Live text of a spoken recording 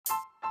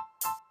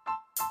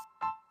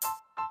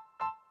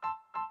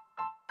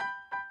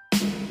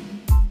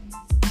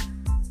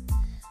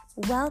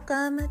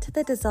Welcome to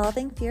the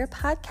Dissolving Fear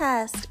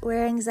podcast,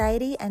 where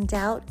anxiety and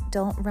doubt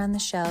don't run the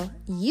show.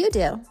 You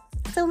do.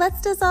 So let's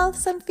dissolve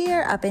some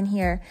fear up in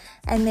here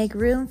and make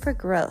room for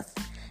growth.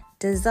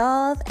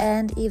 Dissolve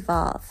and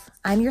evolve.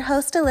 I'm your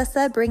host,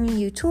 Alyssa, bringing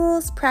you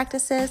tools,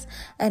 practices,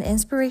 and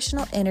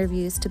inspirational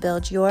interviews to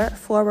build your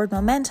forward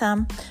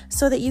momentum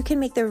so that you can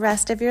make the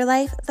rest of your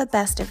life the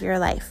best of your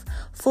life,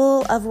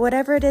 full of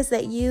whatever it is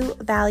that you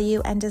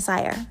value and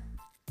desire.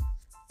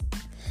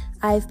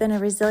 I've been a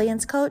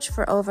resilience coach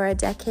for over a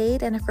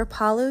decade and a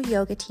Kripalu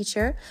yoga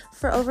teacher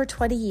for over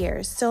 20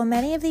 years. So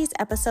many of these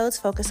episodes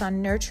focus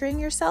on nurturing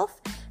yourself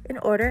in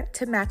order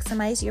to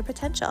maximize your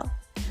potential.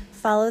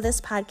 Follow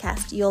this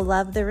podcast. You'll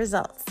love the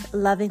results.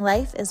 Loving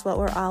life is what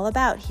we're all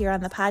about here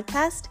on the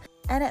podcast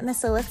and at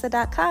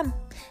missalyssa.com.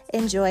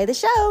 Enjoy the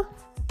show.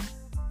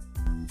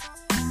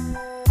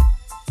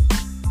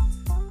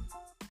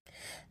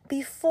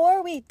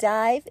 Before we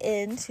dive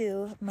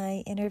into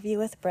my interview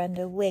with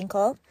Brenda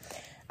Winkle,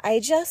 I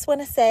just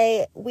want to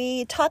say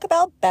we talk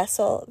about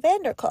Bessel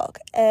van der Kolk,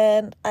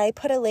 and I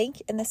put a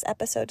link in this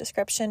episode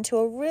description to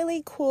a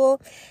really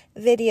cool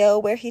video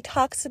where he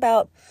talks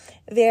about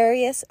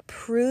various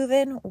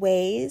proven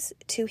ways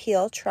to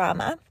heal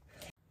trauma.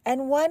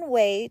 And one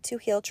way to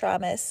heal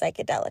trauma is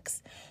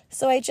psychedelics.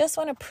 So I just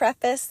want to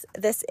preface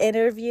this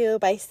interview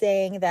by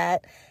saying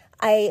that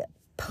I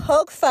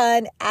poke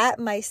fun at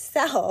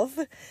myself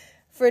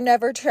for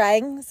never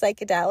trying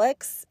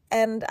psychedelics.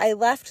 And I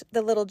left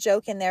the little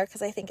joke in there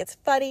because I think it's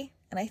funny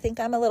and I think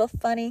I'm a little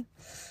funny.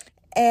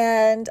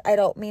 And I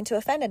don't mean to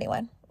offend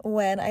anyone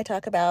when I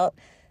talk about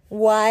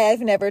why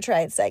I've never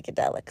tried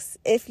psychedelics.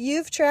 If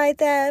you've tried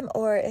them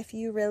or if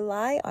you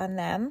rely on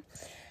them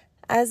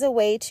as a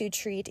way to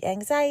treat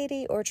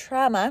anxiety or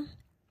trauma,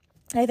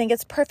 I think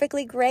it's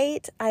perfectly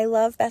great. I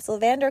love Bessel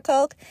van der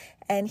Kolk,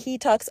 and he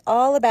talks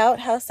all about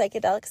how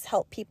psychedelics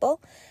help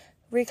people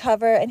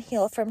recover and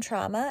heal from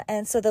trauma.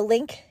 And so the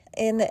link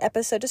in the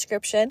episode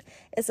description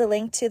is a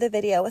link to the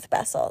video with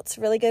Bessel. It's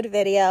a really good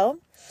video.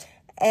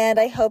 And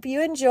I hope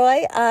you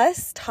enjoy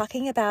us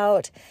talking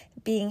about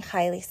being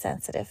highly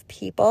sensitive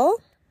people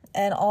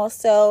and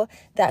also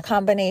that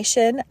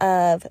combination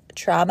of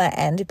trauma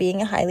and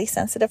being a highly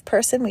sensitive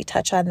person. We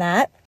touch on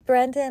that.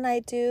 Brenda and I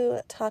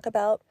do talk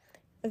about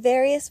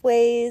various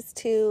ways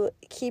to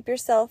keep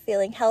yourself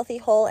feeling healthy,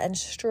 whole, and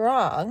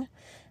strong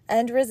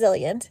and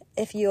resilient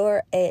if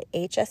you're a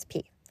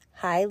HSP,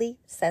 highly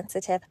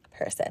sensitive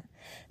person.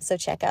 So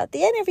check out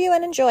the interview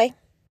and enjoy.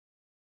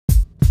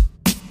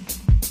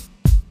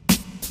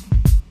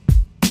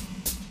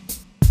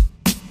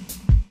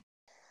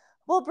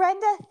 Well,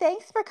 Brenda,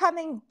 thanks for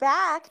coming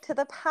back to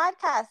the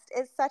podcast.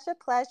 It's such a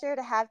pleasure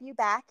to have you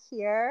back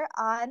here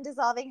on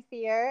Dissolving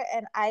Fear,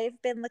 and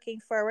I've been looking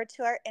forward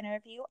to our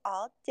interview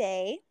all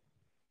day.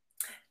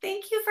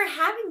 Thank you for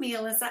having me,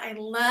 Alyssa. I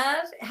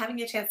love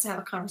having a chance to have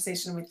a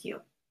conversation with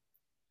you.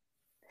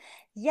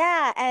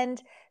 Yeah,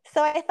 and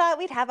so I thought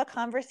we'd have a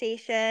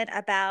conversation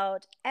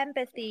about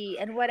empathy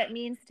and what it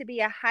means to be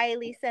a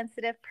highly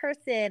sensitive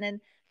person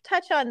and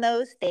touch on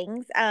those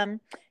things.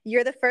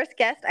 You're the first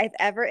guest I've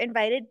ever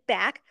invited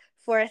back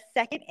for a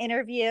second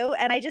interview,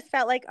 and I just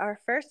felt like our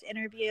first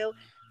interview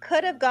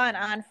could have gone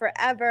on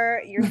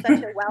forever. You're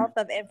such a wealth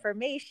of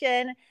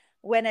information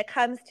when it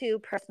comes to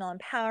personal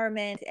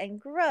empowerment and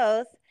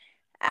growth,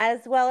 as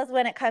well as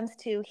when it comes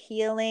to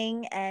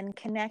healing and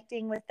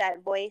connecting with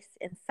that voice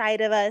inside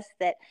of us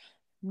that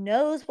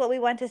knows what we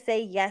want to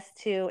say yes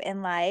to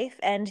in life.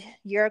 And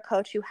you're a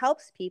coach who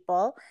helps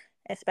people,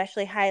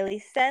 especially highly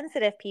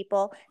sensitive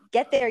people,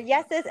 get their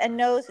yeses and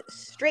nos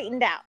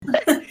straightened out.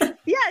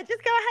 Yeah,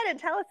 just go ahead and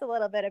tell us a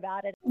little bit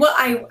about it. Well,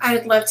 I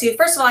would love to.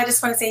 First of all, I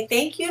just want to say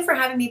thank you for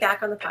having me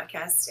back on the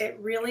podcast. It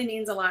really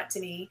means a lot to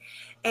me.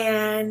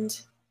 And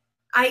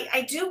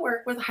I do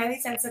work with highly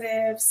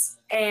sensitives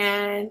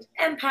and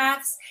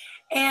empaths.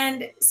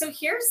 And so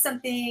here's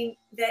something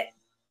that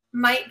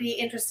might be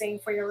interesting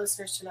for your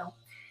listeners to know.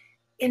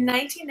 In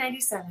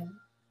 1997,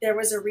 there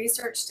was a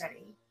research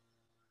study.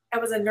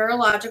 It was a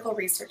neurological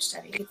research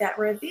study that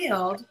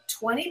revealed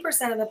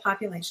 20% of the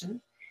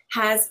population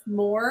has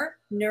more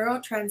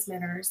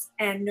neurotransmitters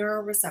and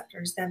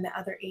neuroreceptors than the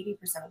other 80%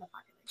 of the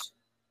population.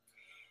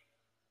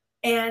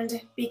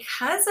 And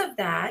because of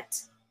that,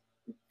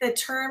 the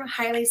term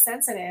highly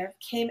sensitive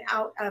came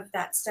out of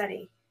that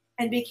study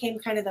and became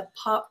kind of the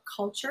pop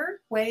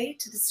culture way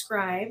to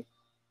describe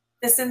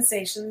the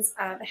sensations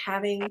of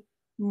having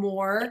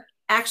more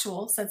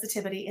actual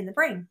sensitivity in the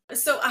brain.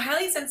 So a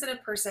highly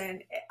sensitive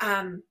person,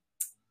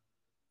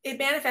 it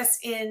manifests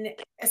in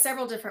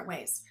several different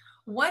ways.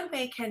 One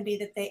way can be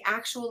that they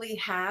actually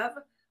have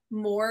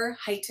more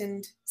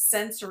heightened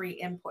sensory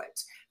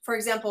input. For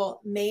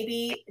example,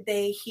 maybe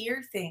they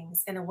hear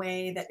things in a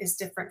way that is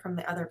different from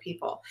the other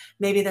people.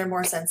 Maybe they're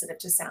more sensitive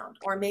to sound,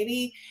 or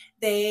maybe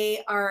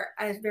they are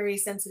a very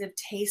sensitive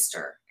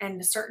taster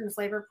and certain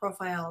flavor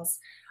profiles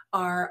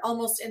are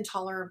almost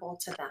intolerable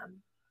to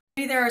them.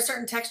 Maybe there are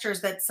certain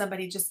textures that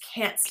somebody just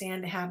can't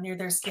stand to have near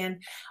their skin,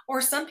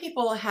 or some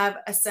people have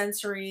a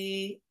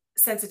sensory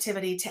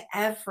sensitivity to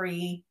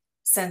every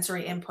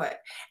sensory input.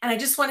 And I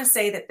just want to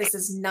say that this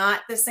is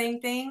not the same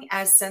thing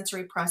as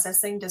sensory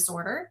processing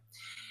disorder.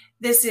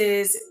 This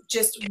is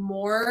just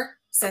more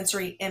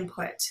sensory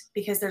input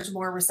because there's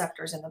more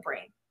receptors in the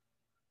brain.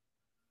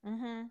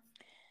 Mm-hmm.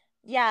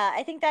 Yeah,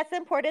 I think that's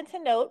important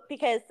to note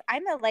because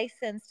I'm a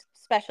licensed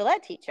special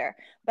ed teacher,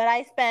 but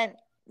I spent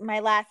my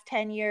last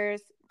 10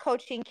 years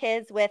coaching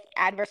kids with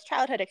adverse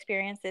childhood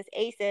experiences,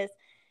 ACEs,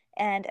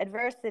 and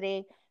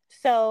adversity.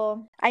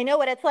 So I know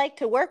what it's like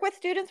to work with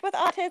students with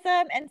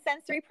autism and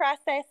sensory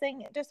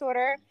processing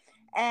disorder.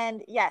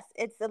 And yes,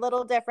 it's a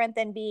little different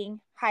than being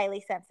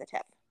highly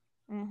sensitive.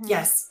 Mm-hmm.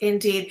 Yes,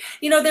 indeed.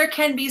 There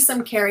can be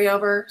some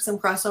carryover, some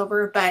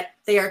crossover, but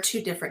they are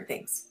two different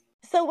things.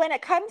 So when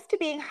it comes to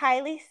being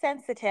highly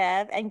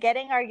sensitive and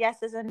getting our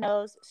yeses and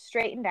nos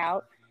straightened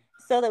out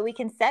so that we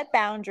can set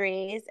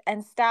boundaries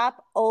and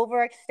stop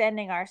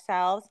overextending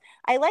ourselves,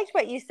 I liked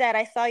what you said.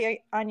 I saw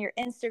on your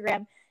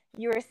Instagram,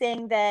 you were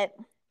saying that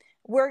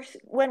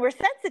when we're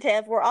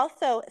sensitive, we're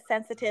also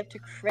sensitive to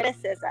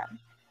criticism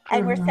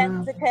and we're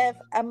sensitive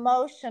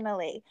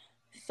emotionally.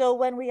 So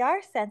when we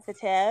are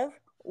sensitive,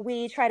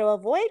 we try to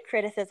avoid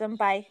criticism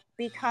by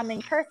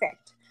becoming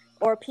perfect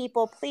or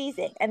people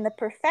pleasing. And the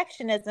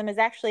perfectionism is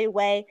actually a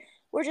way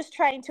we're just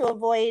trying to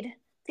avoid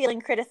feeling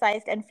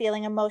criticized and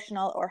feeling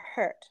emotional or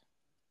hurt.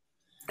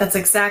 That's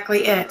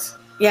exactly it.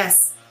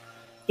 Yes.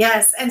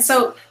 Yes. And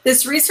so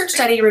this research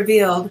study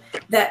revealed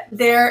that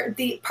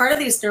the part of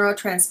these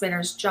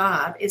neurotransmitters'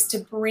 job is to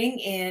bring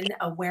in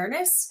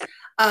awareness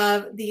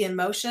of the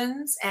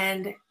emotions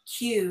and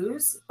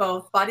cues,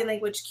 both body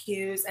language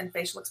cues and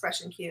facial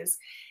expression cues,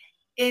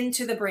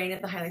 into the brain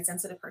of the highly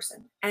sensitive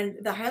person. And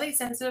the highly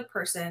sensitive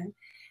person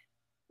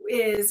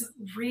is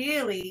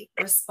really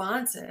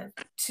responsive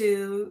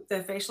to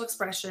the facial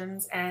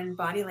expressions and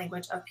body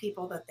language of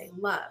people that they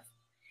love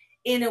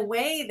in a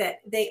way that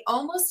they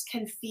almost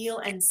can feel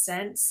and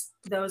sense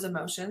those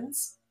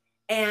emotions.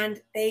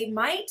 And they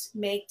might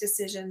make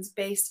decisions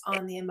based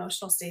on the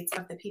emotional states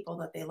of the people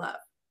that they love.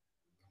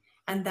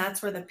 And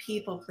that's where the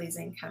people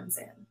pleasing comes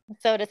in.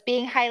 So does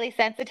being highly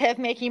sensitive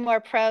make you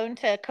more prone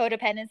to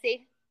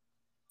codependency?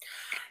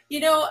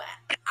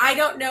 I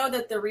don't know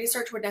that the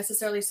research would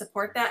necessarily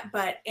support that,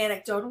 but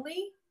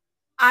anecdotally,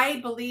 I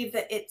believe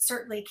that it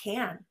certainly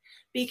can.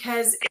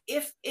 Because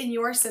if in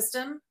your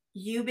system,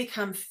 you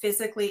become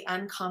physically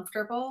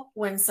uncomfortable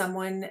when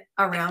someone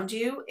around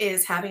you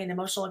is having an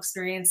emotional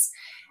experience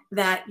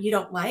that you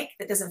don't like,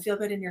 that doesn't feel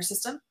good in your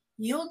system,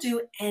 you'll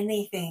do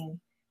anything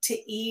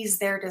to ease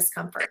their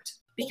discomfort.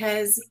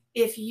 Because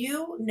if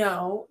you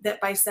know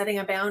that by setting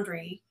a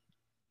boundary,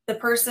 the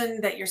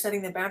person that you're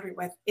setting the boundary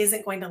with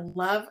isn't going to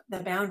love the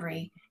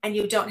boundary and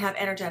you don't have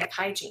energetic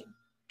hygiene,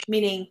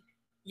 meaning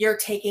you're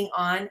taking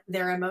on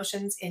their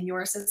emotions in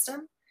your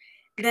system,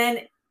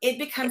 then it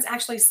becomes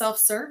actually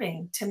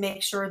self-serving to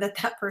make sure that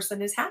that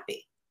person is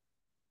happy.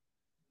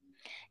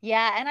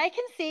 Yeah, and I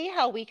can see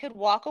how we could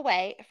walk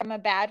away from a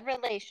bad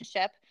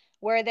relationship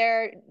where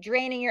they're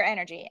draining your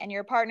energy and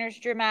your partner's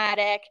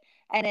dramatic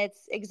and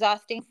it's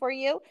exhausting for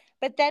you.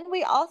 But then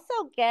we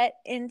also get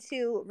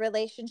into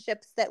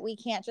relationships that we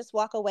can't just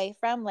walk away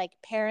from, like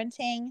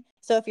parenting.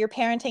 So if you're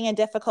parenting a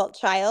difficult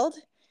child,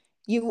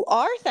 you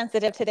are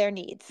sensitive to their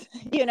needs.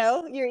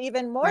 You're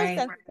even more Right.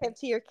 sensitive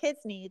to your kids'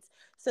 needs.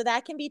 So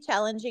that can be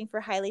challenging for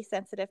highly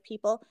sensitive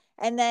people.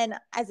 And then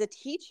as a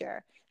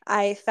teacher,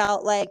 I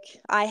felt like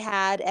I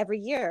had every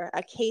year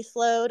a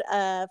caseload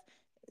of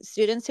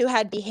students who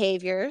had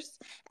behaviors,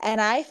 and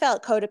I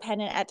felt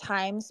codependent at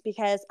times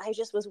because I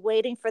just was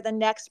waiting for the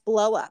next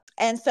blow up.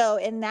 And so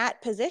in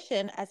that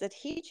position as a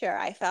teacher,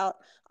 I felt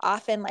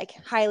often like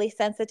highly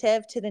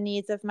sensitive to the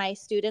needs of my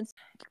students.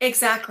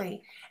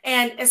 Exactly.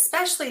 And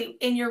especially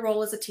in your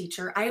role as a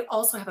teacher, I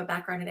also have a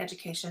background in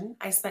education.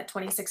 I spent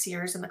 26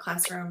 years in the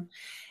classroom.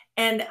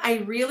 And I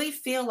really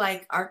feel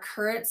like our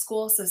current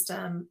school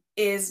system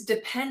is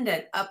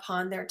dependent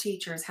upon their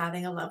teachers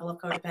having a level of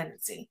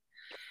codependency.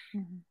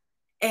 Mm-hmm.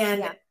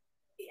 And Yeah.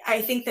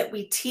 I think that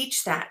we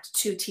teach that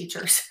to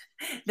teachers,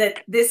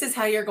 that this is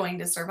how you're going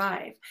to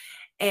survive.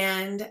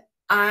 And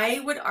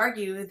I would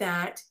argue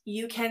that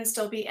you can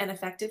still be an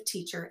effective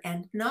teacher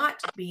and not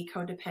be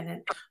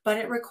codependent, but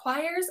it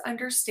requires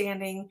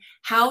understanding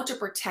how to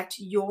protect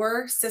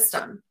your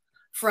system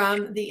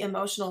from the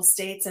emotional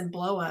states and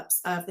blowups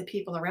of the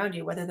people around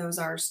you, whether those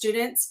are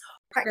students,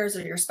 partners,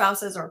 or your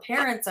spouses or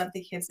parents of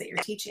the kids that you're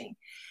teaching.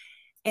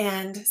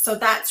 And so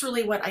that's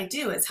really what I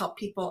do, is help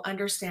people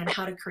understand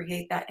how to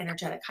create that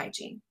energetic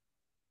hygiene.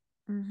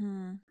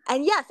 Mm-hmm.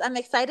 And yes, I'm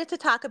excited to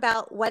talk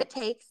about what it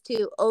takes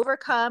to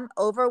overcome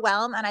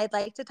overwhelm. And I'd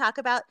like to talk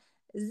about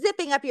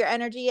zipping up your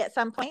energy at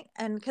some point.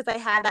 And because I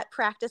had that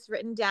practice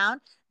written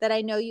down that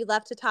I know you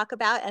love to talk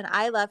about and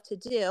I love to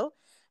do.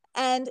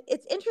 And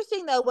it's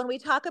interesting, though, when we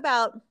talk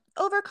about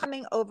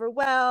overcoming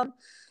overwhelm,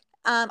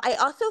 I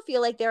also feel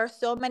like there are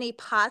so many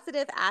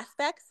positive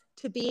aspects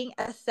to being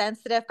a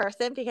sensitive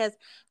person because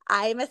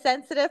I'm a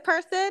sensitive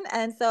person.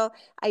 And so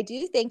I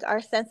do think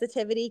our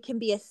sensitivity can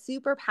be a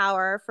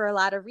superpower for a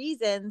lot of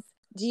reasons.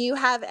 Do you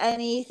have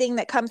anything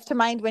that comes to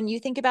mind when you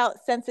think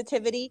about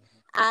sensitivity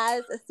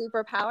as a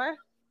superpower?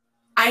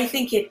 I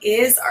think it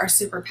is our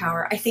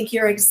superpower. I think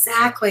you're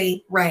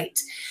exactly right.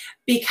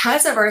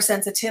 Because of our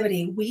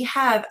sensitivity, we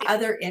have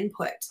other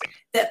input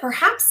that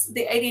perhaps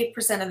the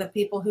 88% of the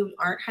people who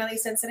aren't highly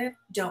sensitive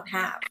don't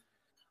have,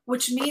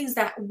 which means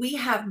that we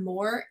have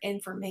more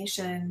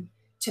information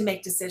to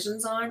make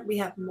decisions on. We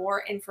have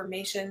more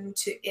information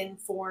to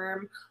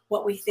inform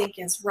what we think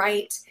is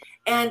right.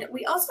 And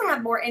we also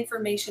have more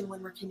information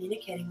when we're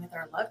communicating with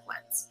our loved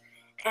ones.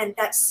 And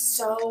that's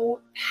so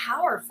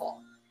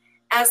powerful,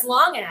 as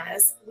long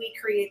as we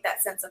create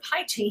that sense of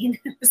hygiene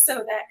so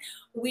that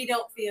we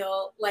don't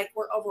feel like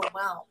we're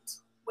overwhelmed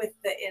with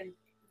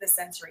the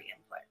sensory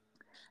input.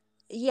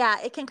 Yeah,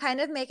 it can kind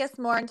of make us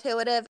more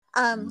intuitive.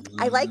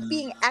 I like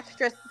being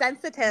extra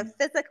sensitive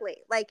physically.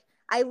 Like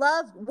I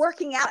love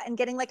working out and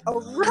getting like a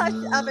rush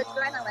of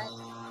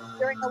adrenaline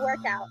during a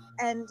workout.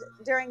 And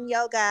during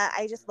yoga,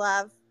 I just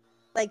love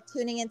like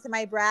tuning into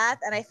my breath,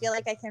 and I feel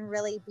like I can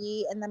really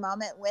be in the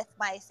moment with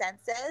my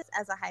senses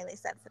as a highly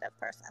sensitive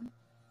person.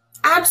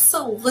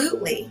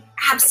 Absolutely.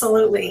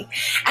 Absolutely.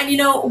 And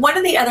one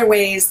of the other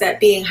ways that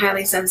being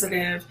highly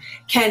sensitive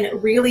can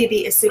really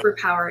be a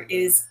superpower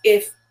is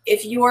if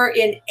you are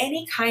in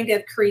any kind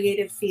of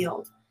creative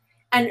field,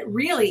 and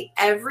really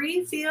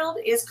every field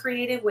is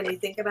creative when you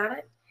think about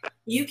it,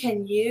 you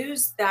can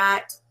use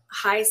that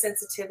high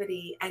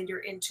sensitivity and your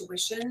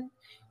intuition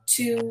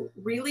to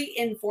really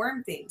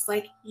inform things.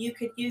 Like you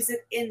could use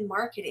it in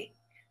marketing,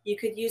 you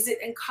could use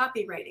it in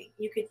copywriting,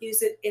 you could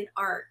use it in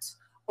art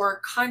or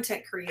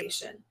content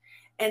creation.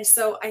 And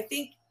so I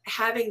think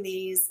having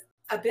these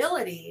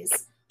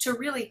abilities to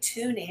really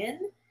tune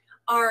in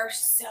are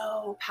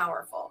so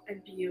powerful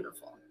and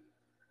beautiful.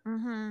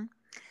 Mm-hmm.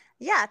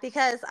 Yeah,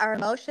 because our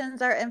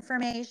emotions are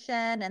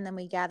information, and then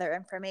we gather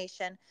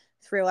information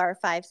through our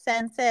five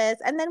senses,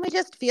 and then we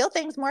just feel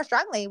things more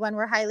strongly when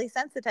we're highly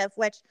sensitive,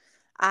 which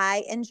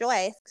I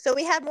enjoy. So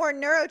we have more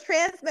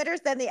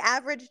neurotransmitters than the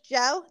average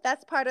Joe.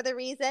 That's part of the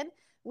reason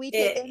we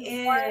take It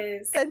in more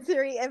is.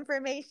 sensory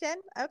information.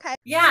 Okay.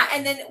 Yeah,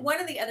 and then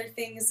one of the other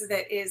things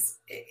that is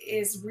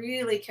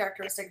really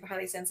characteristic of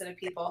highly sensitive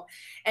people,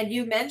 and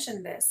you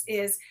mentioned this,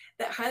 is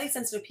that highly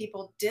sensitive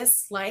people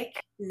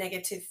dislike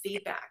negative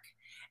feedback.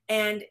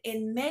 And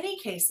in many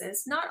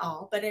cases, not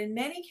all, but in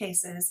many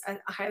cases, a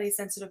highly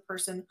sensitive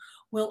person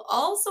will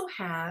also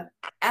have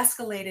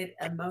escalated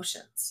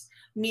emotions,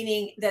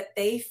 meaning that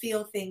they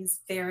feel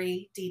things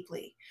very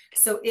deeply.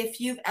 So if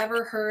you've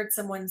ever heard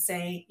someone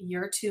say,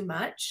 "You're too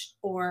much,"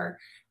 or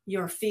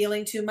 "You're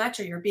feeling too much,"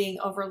 or "You're being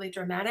overly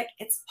dramatic,"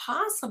 it's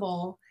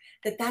possible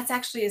that that's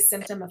actually a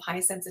symptom of high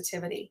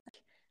sensitivity.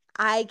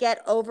 I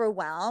get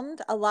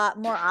overwhelmed a lot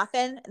more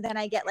often than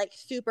I get like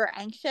super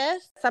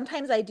anxious.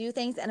 Sometimes I do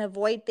things and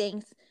avoid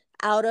things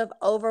out of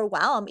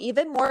overwhelm,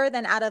 even more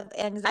than out of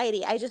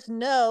anxiety. I just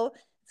know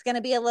it's going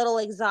to be a little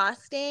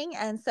exhausting.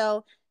 And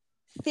so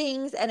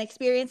things and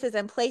experiences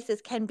and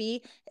places can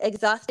be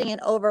exhausting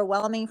and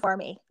overwhelming for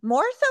me.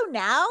 More so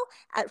now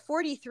at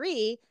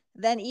 43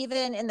 than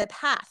even in the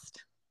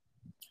past.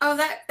 Oh,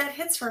 that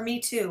hits for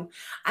me too.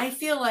 I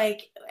feel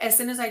like as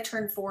soon as I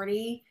turned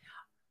 40,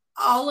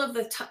 all of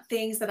the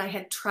things that I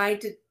had tried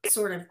to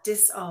sort of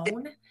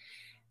disown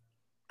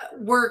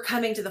were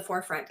coming to the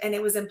forefront, and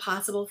it was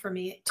impossible for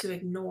me to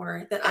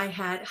ignore that I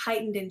had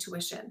heightened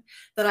intuition,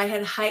 that I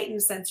had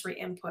heightened sensory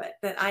input,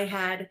 that I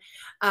had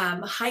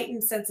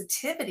heightened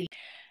sensitivity.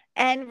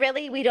 And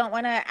really, we don't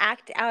want to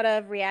act out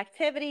of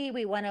reactivity.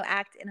 We want to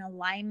act in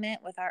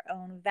alignment with our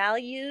own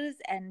values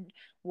and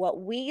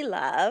what we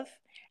love,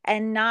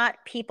 and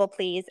not people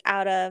please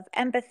out of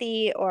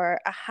empathy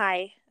or a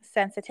high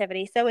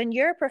sensitivity. So, in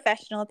your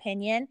professional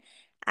opinion,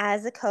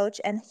 as a coach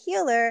and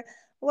healer,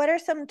 what are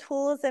some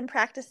tools and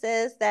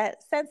practices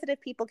that sensitive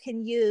people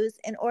can use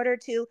in order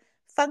to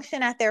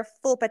function at their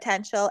full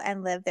potential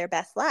and live their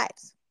best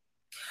lives?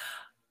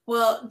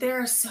 Well, there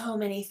are so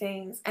many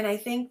things. And I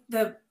think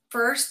the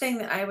first thing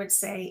that I would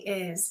say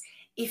is,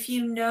 if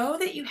you know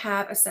that you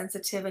have a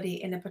sensitivity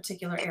in a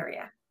particular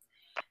area,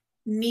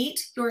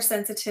 meet your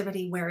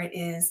sensitivity where it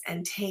is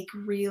and take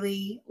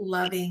really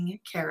loving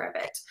care of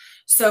it.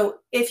 So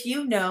if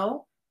you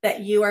know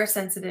that you are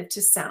sensitive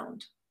to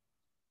sound,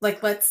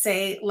 like let's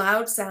say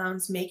loud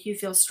sounds make you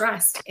feel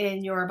stressed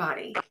in your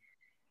body,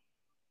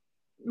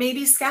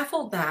 maybe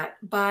scaffold that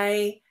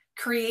by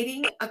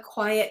creating a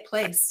quiet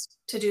place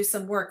to do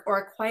some work or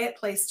a quiet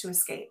place to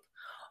escape.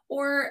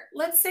 Or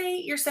let's say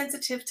you're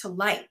sensitive to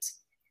light.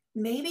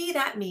 Maybe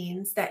that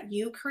means that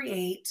you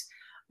create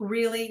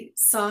really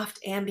soft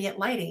ambient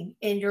lighting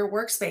in your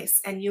workspace,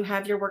 and you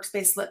have your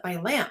workspace lit by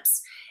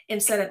lamps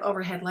instead of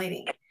overhead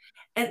lighting.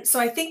 And so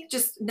I think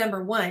just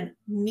number one,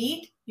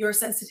 meet your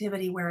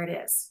sensitivity where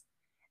it is.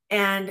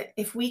 And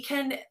if we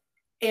can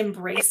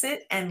embrace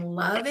it and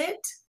love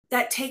it,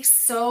 that takes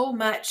so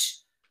much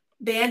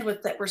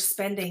bandwidth that we're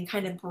spending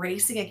kind of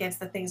bracing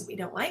against the things that we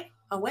don't like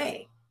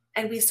away,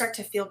 and we start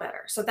to feel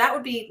better. So that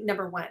would be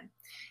number one,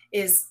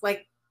 is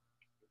like,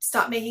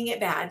 stop making it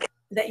bad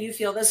that you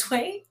feel this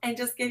way and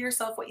just give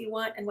yourself what you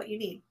want and what you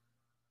need.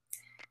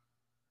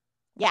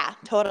 Yeah,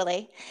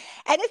 totally.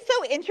 And it's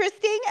so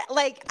interesting.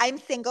 Like, I'm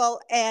single,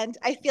 and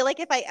I feel like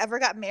if I ever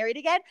got married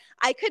again,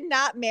 I could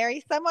not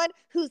marry someone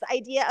whose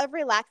idea of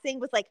relaxing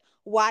was like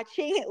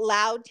watching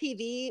loud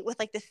TV with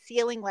like the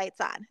ceiling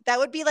lights on. That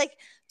would be like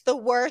the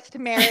worst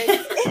marriage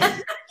in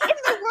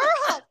the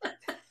world.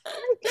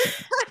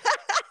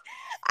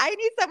 I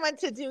need someone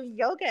to do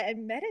yoga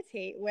and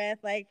meditate with.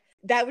 Like,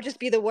 that would just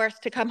be the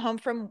worst, to come home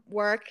from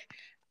work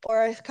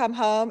or come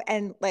home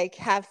and like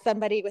have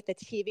somebody with the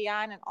TV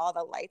on and all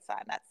the lights on.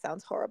 That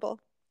sounds horrible.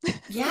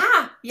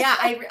 Yeah, yeah,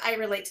 I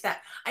relate to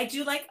that. I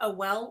do like a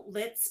well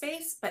lit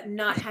space, but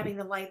not having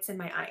the lights in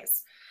my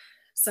eyes.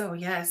 So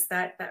yes,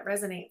 that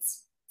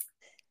resonates.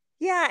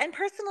 Yeah, and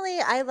personally,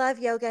 I love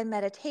yoga and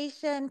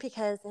meditation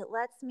because it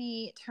lets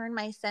me turn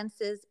my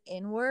senses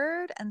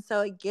inward. And so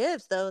it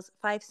gives those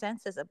five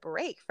senses a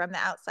break from the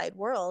outside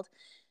world.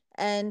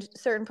 And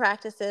certain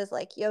practices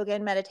like yoga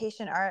and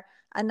meditation are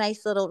a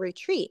nice little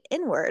retreat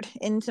inward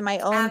into my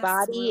own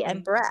body and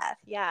Absolutely. breath.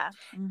 Yeah.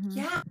 Hmm.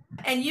 Yeah.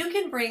 And you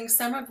can bring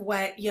some of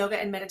what yoga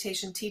and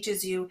meditation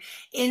teaches you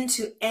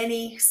into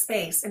any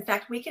space. In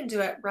fact, we can do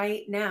it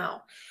right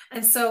now.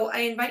 And so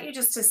I invite you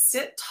just to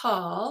sit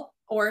tall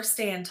or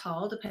stand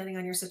tall, depending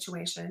on your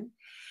situation,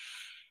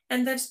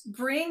 and then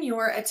bring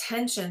your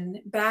attention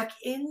back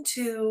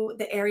into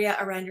the area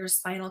around your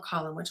spinal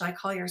column, which I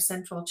call your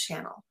central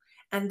channel.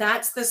 And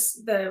that's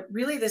the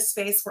really the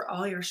space where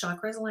all your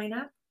chakras line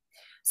up.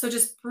 So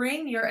just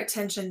bring your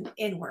attention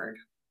inward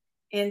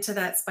into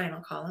that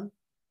spinal column.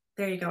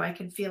 There you go. I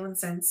can feel and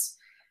sense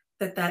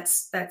that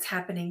that's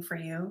happening for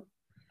you.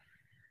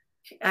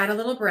 Add a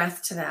little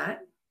breath to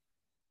that.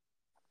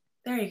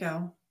 There you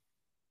go.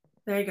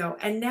 There you go.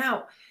 And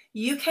now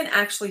you can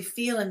actually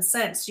feel and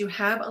sense you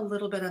have a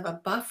little bit of a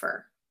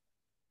buffer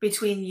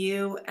between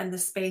you and the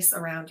space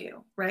around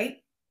you, right?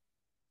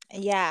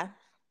 Yeah.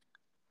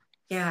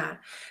 Yeah.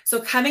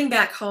 So coming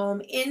back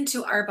home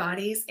into our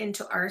bodies,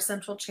 into our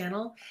central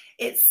channel,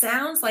 it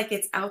sounds like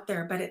it's out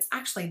there, but it's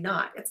actually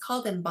not. It's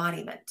called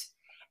embodiment.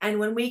 And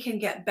when we can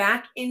get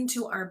back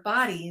into our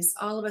bodies,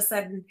 all of a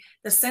sudden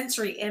the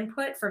sensory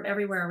input from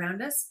everywhere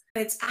around us,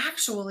 it's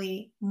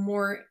actually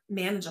more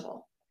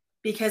manageable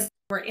because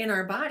we're in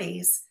our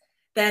bodies,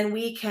 then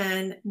we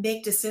can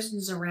make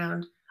decisions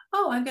around,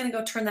 oh, I'm going to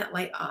go turn that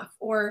light off,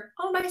 or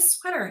oh, my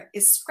sweater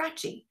is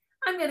scratchy.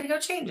 I'm going to go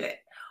change it,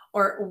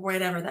 or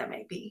whatever that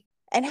might be.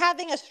 And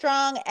having a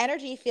strong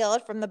energy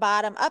field from the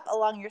bottom up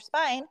along your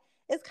spine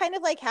is kind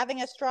of like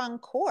having a strong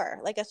core.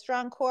 Like, a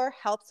strong core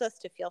helps us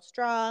to feel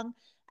strong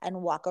and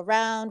walk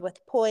around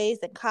with poise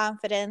and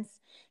confidence.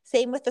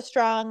 Same with the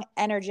strong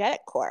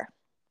energetic core.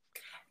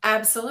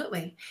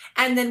 Absolutely.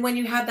 And then when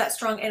you have that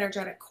strong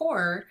energetic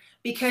core,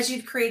 because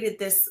you've created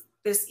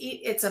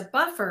it's a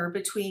buffer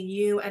between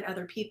you and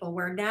other people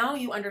where now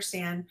you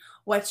understand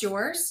what's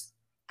yours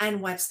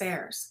and what's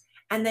theirs.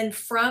 And then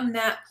from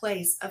that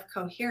place of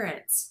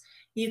coherence,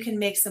 you can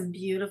make some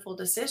beautiful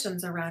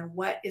decisions around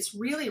what is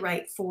really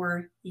right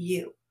for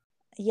you.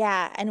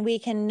 Yeah, and we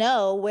can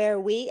know where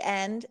we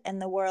end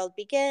and the world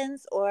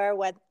begins, or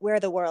where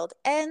the world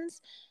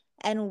ends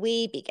and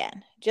we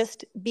begin.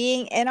 Just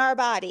being in our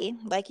body,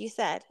 like you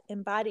said,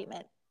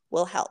 embodiment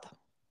will help.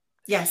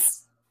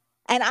 Yes.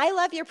 And I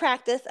love your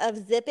practice of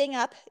zipping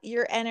up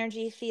your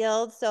energy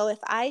field. So if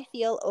I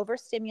feel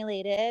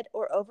overstimulated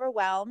or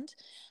overwhelmed,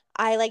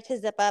 I like to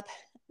zip up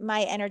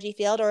my energy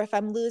field, or if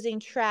I'm losing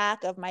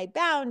track of my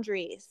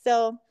boundaries.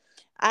 So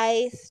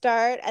I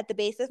start at the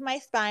base of my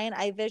spine.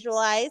 I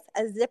visualize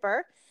a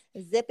zipper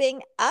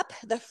zipping up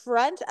the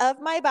front of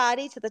my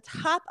body to the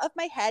top of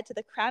my head, to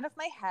the crown of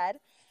my head.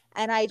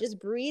 And I just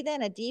breathe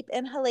in a deep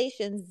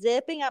inhalation,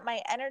 zipping up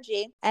my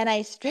energy, and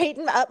I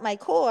straighten up my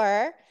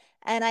core,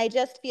 and I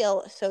just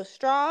feel so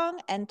strong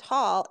and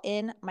tall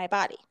in my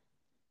body.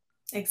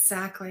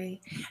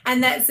 Exactly.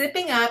 And that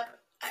zipping up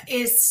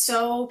is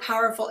so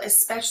powerful,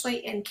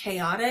 especially in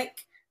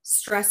chaotic,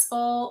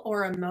 stressful,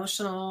 or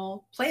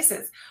emotional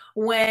places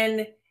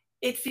when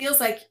it feels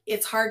like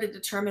it's hard to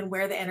determine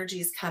where the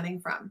energy is coming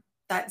from.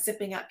 That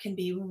zipping up can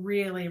be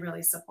really,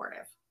 really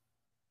supportive.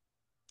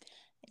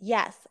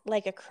 Yes,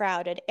 like a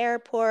crowded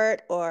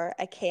airport or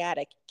a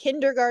chaotic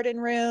kindergarten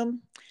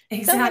room.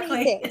 So many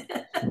Exactly. things.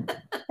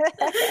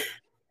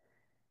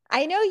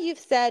 I know you've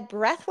said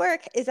breath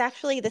work is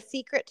actually the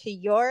secret to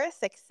your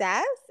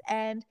success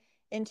and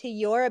into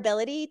your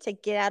ability to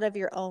get out of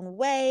your own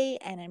way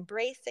and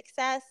embrace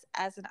success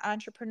as an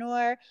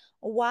entrepreneur.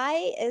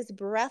 Why is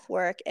breath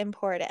work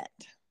important?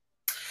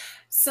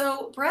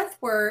 So, breath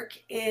work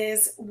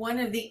is one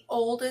of the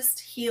oldest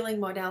healing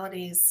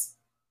modalities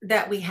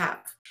that we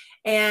have.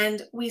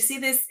 And we see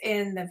this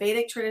in the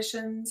Vedic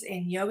traditions,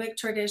 in yogic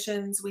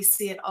traditions, we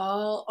see it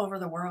all over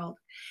the world.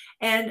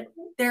 And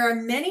there are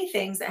many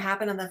things that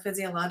happen on the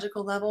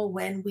physiological level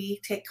when we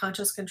take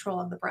conscious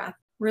control of the breath,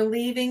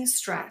 relieving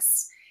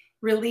stress,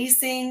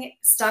 releasing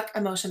stuck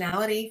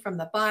emotionality from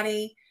the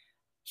body,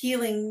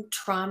 healing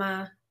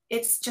trauma.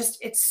 It's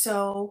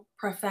so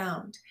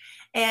profound.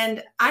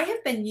 And I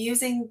have been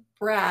using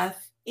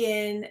breath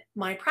in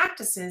my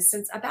practices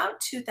since about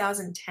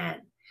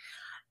 2010.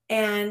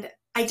 And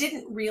I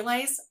didn't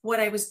realize what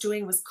I was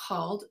doing was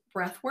called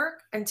breath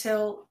work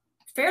until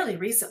fairly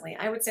recently.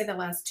 I would say the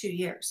last 2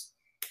 years.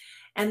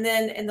 And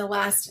then in the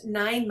last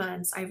 9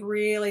 months, I've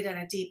really done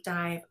a deep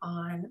dive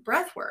on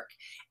breathwork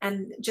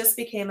and just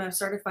became a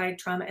certified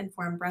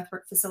trauma-informed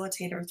breathwork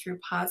facilitator through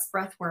Pause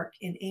Breathwork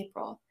in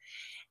April.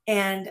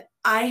 And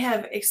I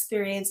have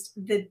experienced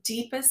the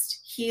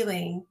deepest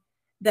healing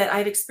that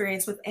I've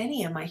experienced with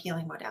any of my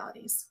healing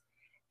modalities.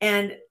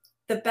 And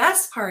the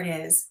best part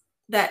is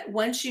that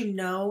once you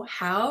know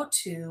how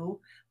to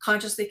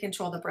consciously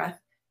control the breath,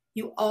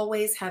 you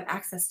always have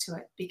access to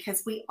it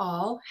because we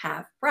all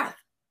have breath.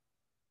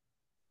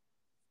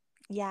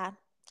 Yeah.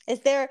 Is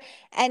there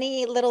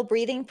any little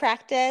breathing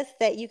practice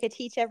that you could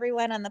teach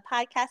everyone on the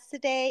podcast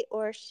today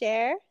or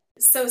share?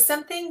 So,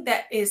 something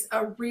that is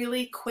a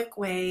really quick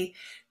way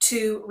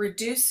to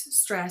reduce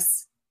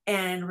stress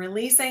and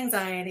release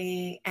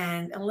anxiety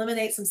and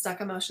eliminate some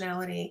stuck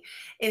emotionality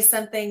is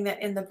something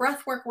that in the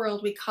breathwork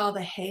world we call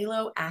the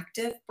halo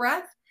active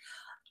breath.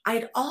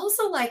 I'd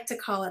also like to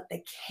call it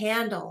the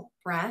candle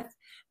breath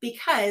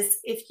because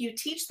if you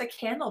teach the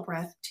candle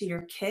breath to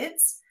your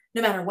kids,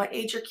 no matter what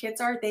age your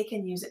kids are, they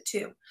can use it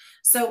too.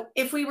 So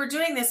if we were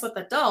doing this with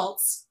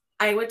adults,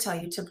 I would tell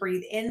you to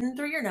breathe in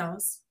through your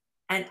nose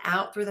and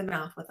out through the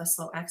mouth with a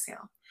slow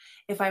exhale.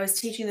 If I was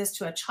teaching this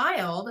to a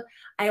child,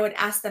 I would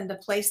ask them to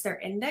place their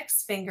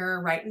index finger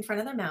right in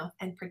front of their mouth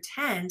and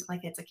pretend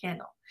like it's a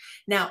candle.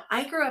 Now,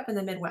 I grew up in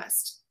the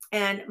Midwest.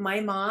 And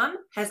my mom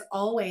has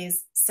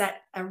always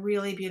set a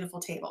really beautiful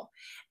table.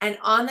 And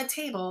on the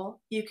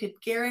table, you could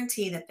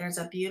guarantee that there's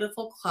a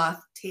beautiful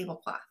cloth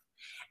tablecloth.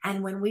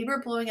 And when we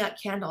were blowing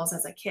out candles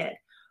as a kid,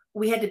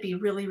 we had to be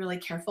really, really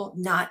careful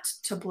not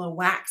to blow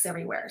wax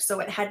everywhere. So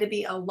it had to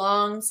be a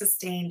long,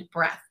 sustained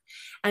breath.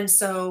 And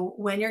so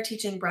when you're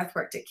teaching breath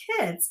work to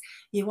kids,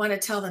 you want to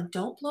tell them,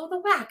 don't blow the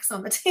wax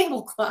on the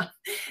tablecloth.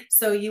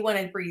 So you want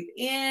to breathe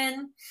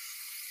in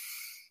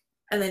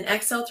and then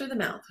exhale through the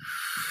mouth.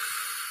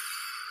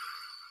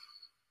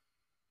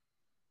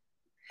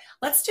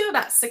 Let's do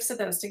about 6 of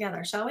those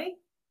together, shall we?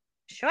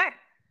 Sure.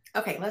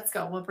 Okay, let's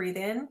go. We'll breathe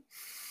in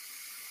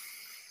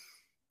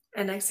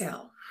and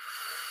exhale.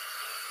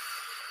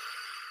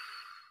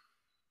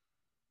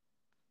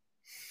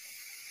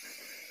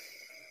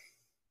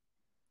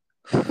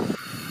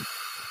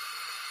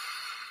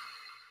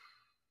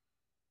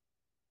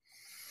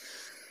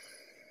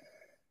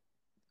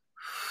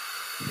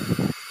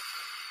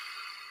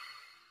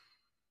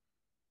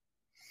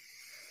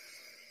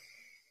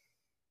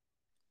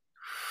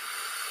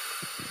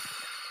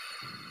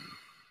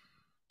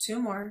 Two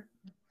more.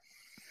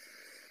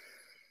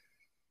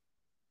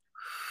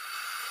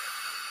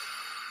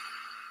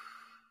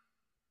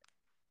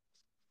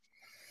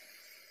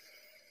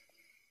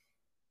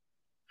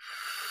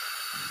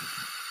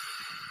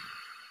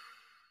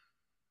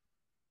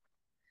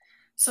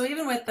 So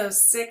even with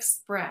those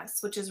 6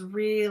 breaths, which is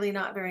really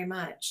not very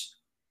much,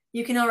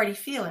 you can already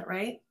feel it,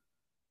 right?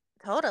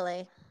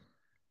 Totally.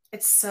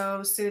 It's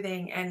so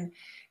soothing and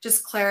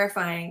just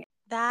clarifying.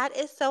 That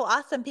is so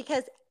awesome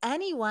because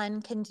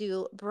anyone can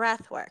do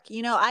breath work.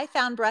 I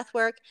found breath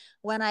work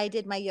when I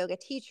did my yoga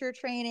teacher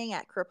training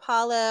at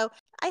Kripalu.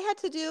 I had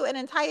to do an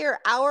entire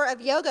hour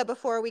of yoga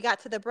before we got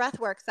to the breath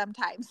work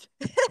sometimes.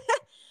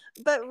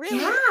 But really,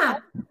 Yeah,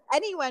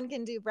 anyone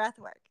can do breath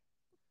work.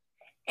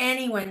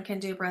 anyone can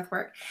do breath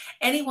work.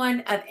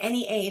 Anyone of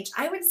any age,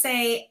 I would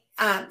say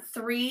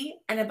 3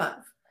 and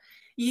above.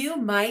 You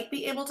might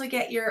be able to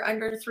get your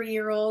under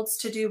 3-year-olds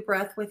to do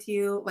breath with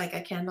you, like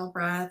a candle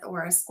breath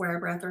or a square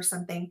breath or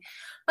something.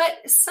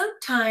 But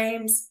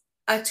sometimes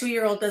a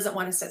 2-year-old doesn't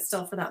want to sit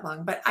still for that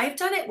long. But I've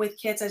done it with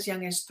kids as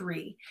young as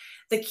 3.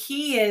 The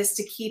key is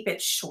to keep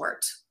it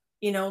short,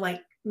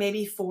 like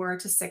maybe 4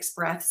 to 6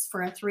 breaths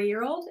for a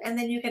 3-year-old. And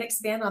then you can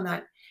expand on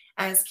that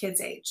as kids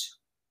age.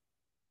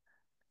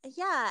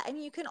 Yeah,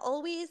 and you can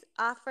always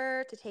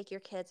offer to take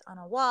your kids on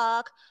a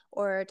walk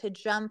or to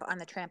jump on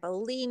the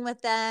trampoline with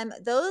them.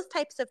 Those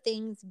types of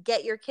things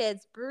get your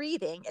kids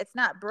breathing. It's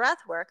not breath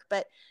work,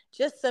 but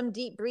just some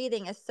deep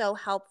breathing is so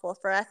helpful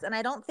for us. And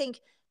I don't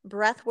think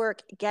breath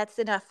work gets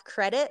enough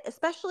credit,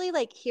 especially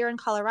like here in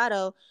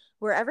Colorado,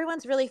 where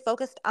everyone's really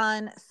focused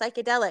on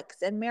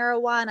psychedelics and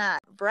marijuana.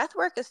 Breath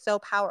work is so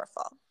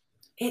powerful.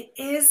 It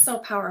is so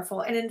powerful.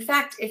 And in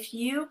fact, if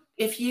you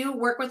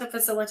work with a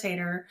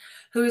facilitator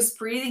who's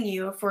breathing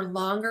you for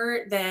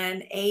longer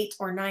than 8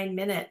 or 9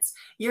 minutes,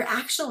 you're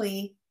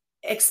actually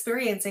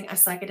experiencing a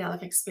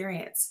psychedelic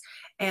experience.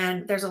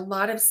 And there's a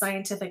lot of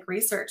scientific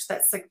research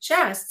that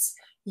suggests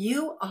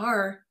you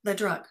are the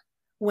drug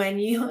when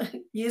you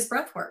use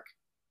breath work.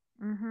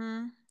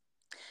 Mm-hmm.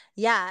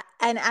 Yeah.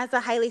 And as a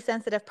highly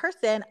sensitive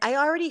person, I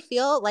already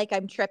feel like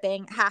I'm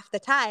tripping half the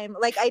time.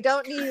 Like I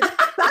don't need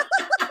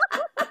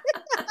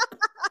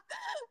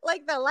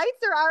like the lights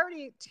are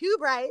already too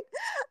bright.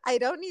 I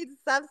don't need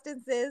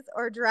substances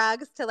or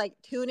drugs to like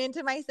tune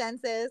into my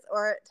senses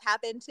or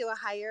tap into a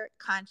higher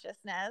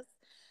consciousness.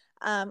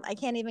 I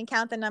can't even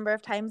count the number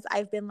of times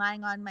I've been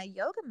lying on my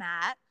yoga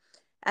mat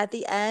at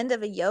the end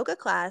of a yoga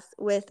class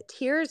with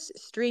tears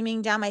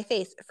streaming down my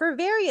face for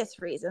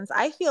various reasons.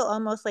 I feel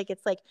almost like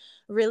it's like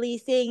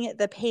releasing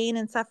the pain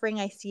and suffering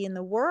I see in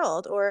the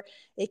world, or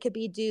it could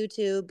be due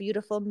to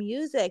beautiful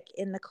music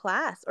in the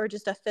class, or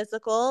just a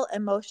physical,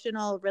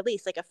 emotional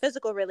release, like a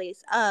physical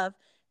release of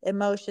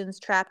emotions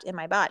trapped in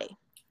my body.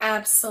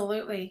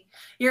 Absolutely.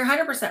 You're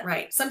 100%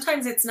 right.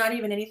 Sometimes it's not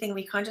even anything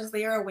we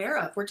consciously are aware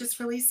of. We're just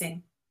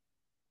releasing.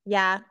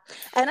 Yeah.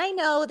 And I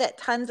know that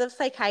tons of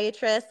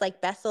psychiatrists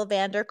like Bessel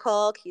van der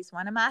Kolk, he's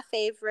one of my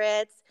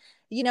favorites,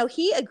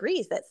 he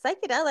agrees that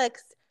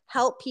psychedelics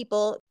help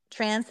people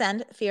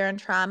transcend fear and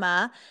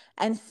trauma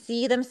and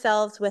see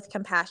themselves with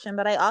compassion.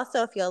 But I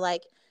also feel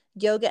like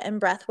yoga and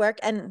breath work,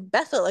 and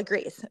Bessel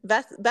agrees.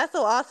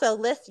 Bessel also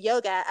lists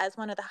yoga as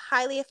one of the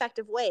highly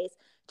effective ways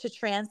to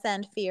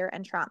transcend fear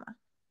and trauma.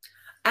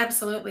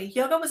 Absolutely.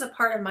 Yoga was a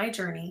part of my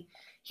journey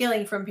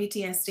healing from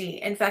PTSD.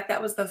 In fact,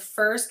 that was the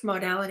first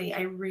modality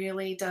I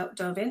really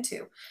dove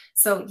into.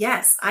 So,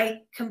 yes, I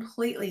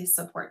completely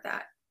support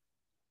that.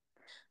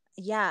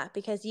 Yeah,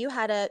 because you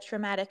had a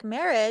traumatic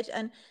marriage,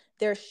 and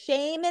there's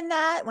shame in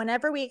that.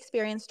 Whenever we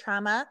experience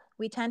trauma,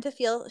 we tend to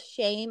feel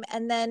shame.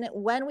 And then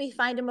when we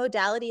find a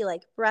modality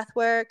like breath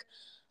work,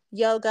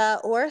 yoga,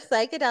 or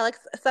psychedelics,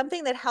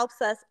 something that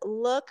helps us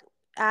look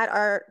at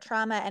our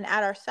trauma and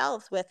at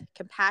ourselves with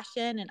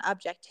compassion and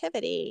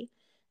objectivity,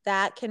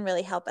 that can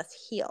really help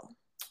us heal.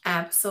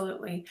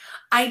 Absolutely.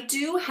 I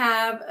do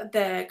have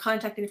the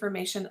contact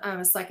information of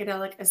a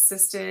psychedelic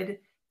assisted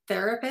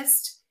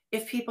therapist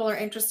if people are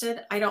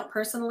interested. I don't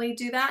personally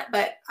do that,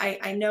 but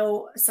I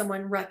know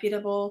someone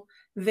reputable,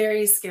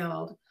 very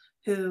skilled,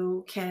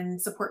 who can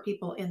support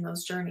people in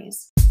those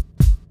journeys.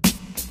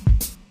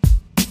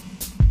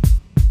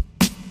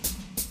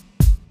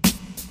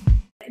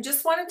 I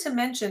just wanted to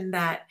mention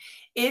that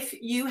if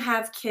you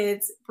have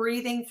kids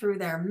breathing through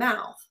their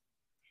mouth,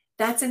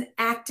 that's an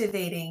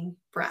activating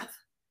breath.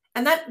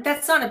 And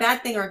that's not a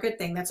bad thing or a good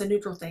thing. That's a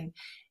neutral thing.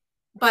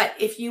 But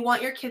if you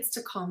want your kids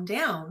to calm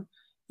down,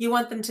 you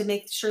want them to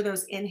make sure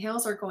those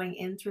inhales are going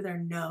in through their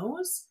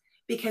nose,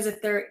 because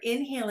if they're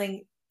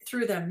inhaling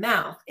through their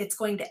mouth, it's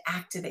going to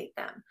activate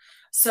them.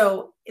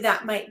 So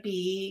that might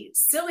be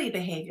silly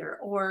behavior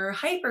or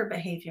hyper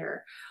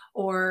behavior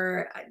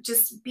or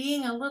just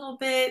being a little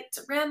bit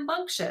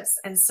rambunctious.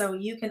 And so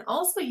you can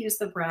also use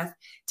the breath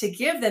to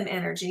give them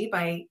energy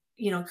by,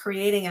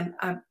 creating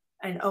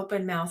an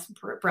open mouth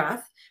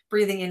breath,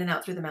 breathing in and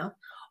out through the mouth.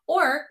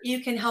 Or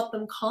you can help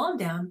them calm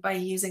down by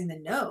using the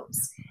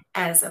nose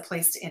as a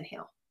place to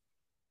inhale.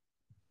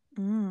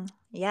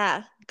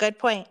 Yeah, good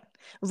point.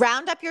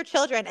 Round up your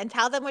children and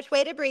tell them which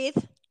way to breathe.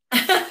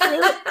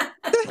 Through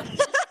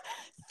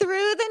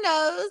through the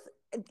nose,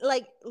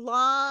 like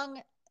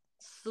long,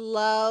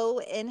 slow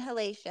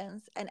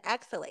inhalations and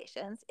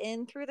exhalations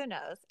in through the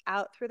nose,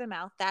 out through the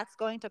mouth. That's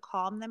going to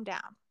calm them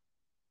down.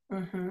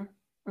 Mm-hmm.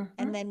 And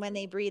Mm-hmm. then when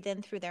they breathe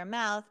in through their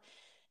mouth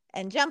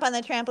and jump on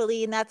the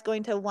trampoline, that's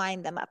going to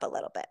wind them up a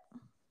little bit.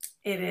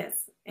 It is.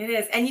 It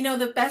is. And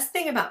the best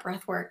thing about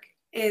breath work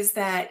is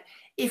that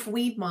if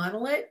we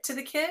model it to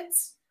the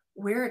kids,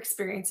 we're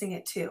experiencing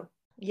it too.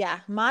 Yeah,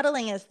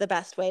 modeling is the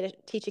best way to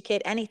teach a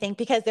kid anything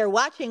because they're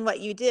watching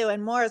what you do,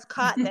 and more is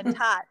caught than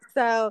taught.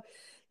 So,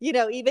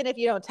 even if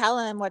you don't tell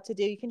them what to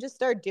do, you can just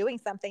start doing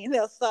something, and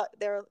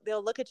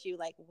they'll look at you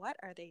like, "What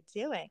are they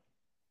doing?"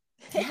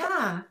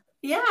 Yeah.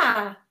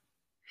 Yeah.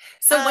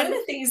 So one of Um,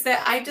 the things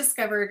that I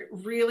discovered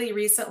really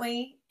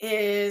recently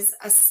is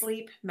a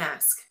sleep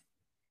mask.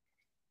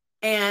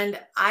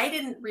 And I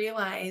didn't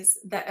realize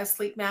that a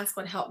sleep mask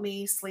would help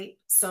me sleep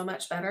so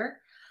much better.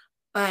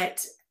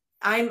 But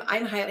I'm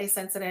highly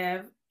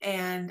sensitive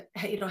and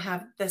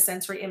have the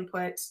sensory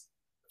input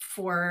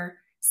for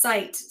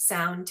sight,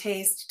 sound,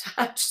 taste,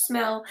 touch,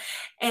 smell.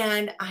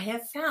 And I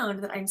have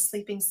found that I'm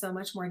sleeping so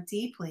much more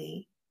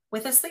deeply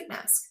with a sleep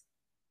mask.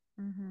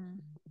 mhm.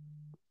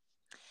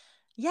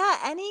 Yeah,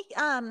 any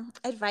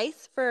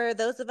advice for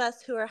those of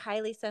us who are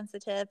highly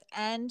sensitive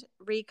and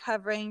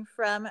recovering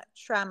from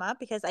trauma?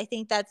 Because I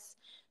think that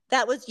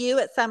was you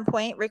at some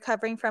point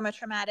recovering from a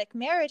traumatic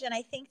marriage, and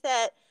I think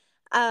that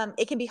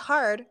it can be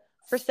hard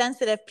for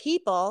sensitive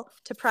people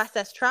to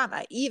process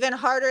trauma, even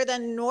harder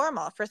than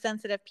normal for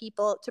sensitive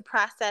people to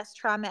process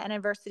trauma and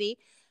adversity,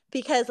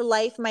 because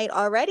life might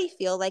already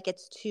feel like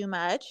it's too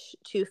much,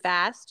 too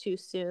fast, too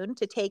soon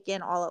to take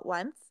in all at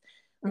once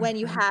when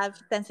you Mhm.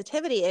 have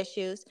sensitivity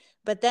issues.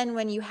 But then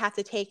when you have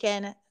to take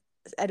in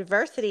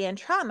adversity and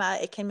trauma,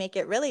 it can make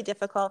it really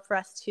difficult for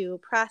us to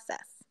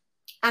process.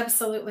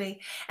 Absolutely.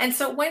 And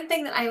so one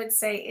thing that I would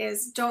say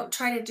is don't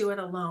try to do it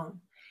alone.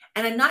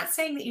 And I'm not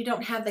saying that you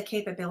don't have the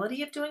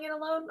capability of doing it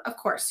alone. Of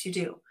course you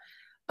do.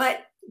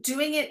 But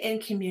doing it in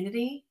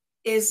community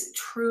is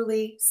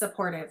truly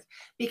supportive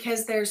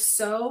because there's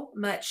so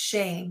much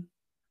shame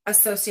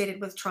associated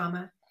with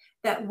trauma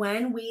that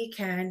when we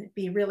can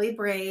be really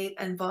brave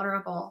and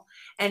vulnerable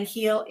and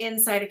heal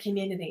inside a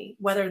community,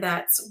 whether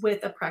that's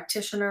with a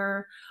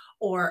practitioner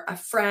or a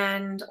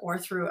friend or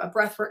through a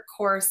breathwork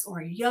course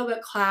or a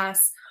yoga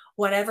class,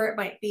 whatever it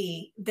might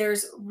be,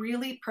 there's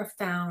really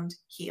profound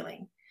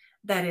healing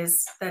that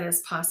is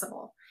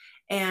possible.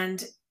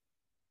 And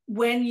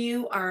when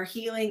you are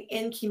healing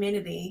in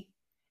community,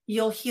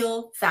 you'll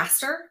heal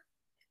faster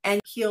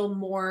and heal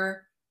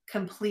more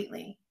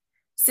completely,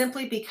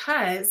 simply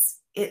because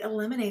it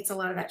eliminates a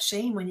lot of that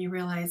shame when you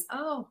realize,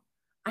 oh,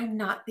 I'm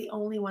not the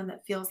only one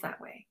that feels that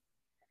way.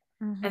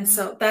 And Mm-hmm.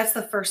 so that's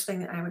the first thing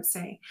that I would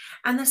say.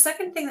 And the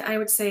second thing that I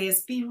would say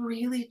is be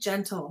really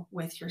gentle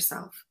with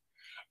yourself.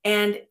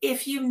 And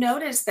if you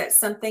notice that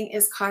something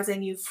is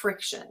causing you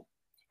friction,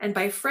 and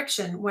by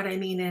friction, what I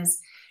mean is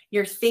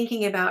you're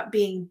thinking about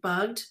being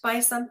bugged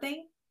by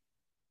something,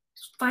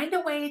 find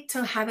a way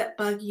to have it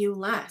bug you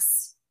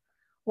less,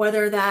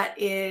 whether that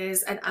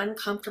is an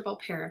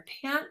uncomfortable pair of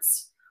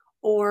pants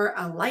or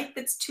a light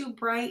that's too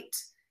bright,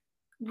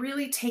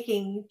 really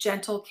taking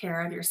gentle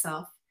care of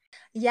yourself.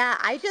 Yeah,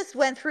 I just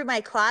went through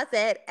my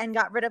closet and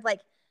got rid of like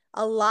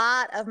a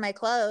lot of my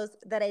clothes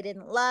that I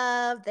didn't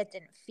love, that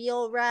didn't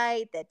feel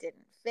right, that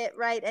didn't fit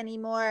right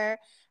anymore.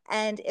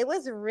 And it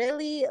was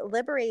really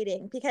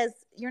liberating because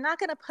you're not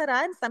going to put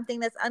on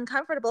something that's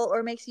uncomfortable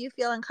or makes you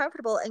feel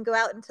uncomfortable and go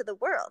out into the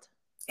world.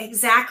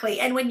 Exactly.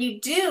 And when you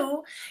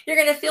do, you're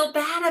going to feel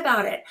bad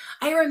about it.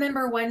 I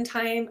remember one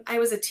time I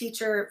was a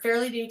teacher,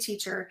 fairly new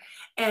teacher,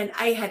 and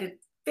I had a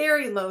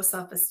very low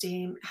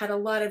self-esteem, had a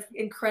lot of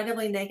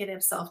incredibly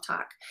negative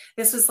self-talk.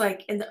 This was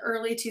like in the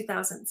early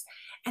 2000s.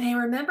 And I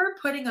remember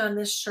putting on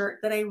this shirt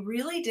that I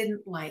really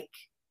didn't like.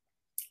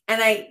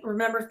 And I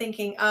remember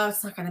thinking, oh,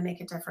 it's not going to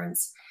make a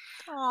difference.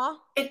 Aw.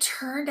 It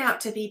turned out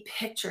to be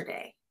picture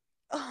day.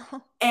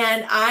 Oh.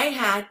 And I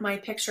had my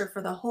picture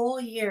for the whole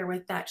year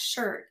with that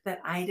shirt that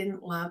I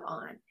didn't love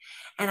on.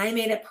 And I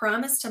made a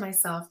promise to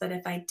myself that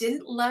if I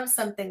didn't love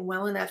something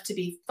well enough to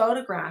be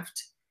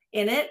photographed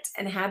in it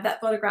and have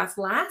that photograph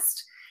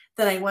last,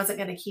 that I wasn't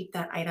going to keep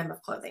that item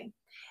of clothing.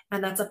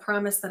 And that's a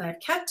promise that I've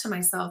kept to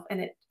myself.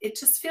 And it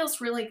just feels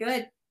really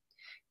good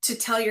to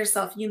tell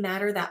yourself you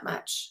matter that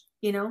much,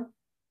 you know?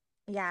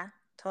 Yeah,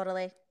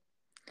 totally.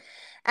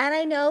 And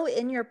I know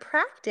in your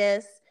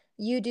practice,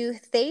 you do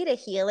theta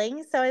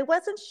healing. So I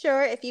wasn't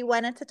sure if you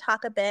wanted to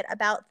talk a bit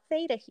about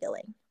theta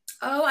healing.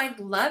 Oh, I'd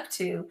love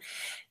to.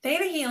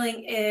 Theta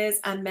healing is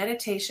a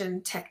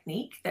meditation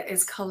technique that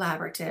is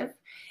collaborative.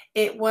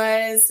 It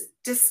was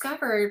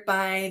discovered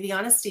by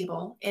Viana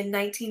Stiebel in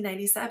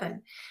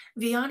 1997.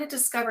 Viana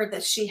discovered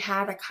that she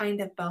had a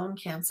kind of bone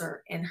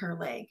cancer in her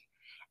leg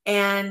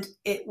and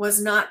it was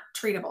not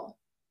treatable.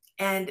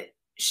 And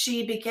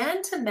she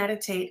began to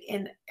meditate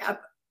in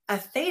a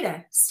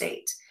theta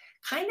state,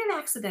 kind of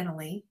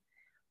accidentally,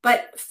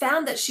 but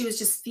found that she was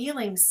just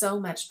feeling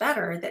so much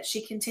better that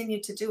she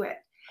continued to do it.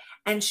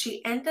 And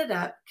she ended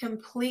up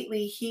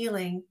completely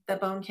healing the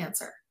bone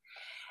cancer.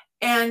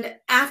 And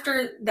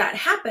after that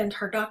happened,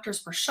 her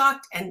doctors were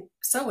shocked, and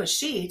so was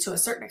she to a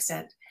certain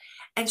extent.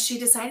 And she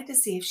decided to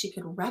see if she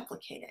could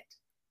replicate it.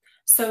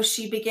 So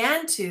she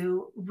began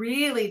to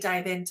really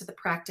dive into the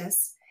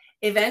practice,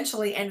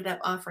 eventually ended up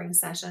offering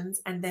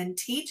sessions and then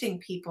teaching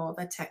people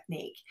the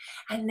technique.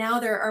 And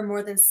now there are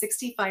more than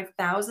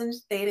 65,000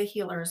 theta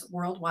healers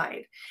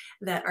worldwide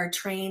that are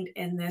trained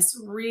in this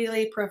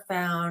really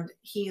profound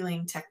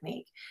healing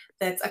technique.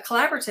 That's a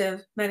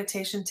collaborative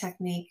meditation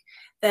technique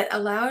that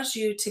allows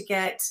you to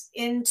get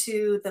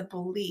into the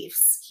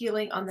beliefs,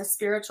 healing on the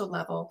spiritual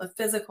level, the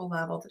physical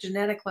level, the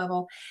genetic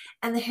level,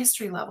 and the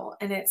history level.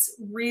 And it's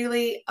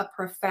really a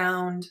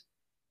profound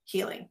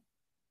healing.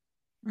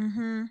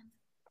 Mm-hmm.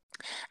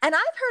 And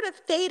I've heard of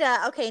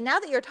theta. Okay, now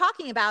that you're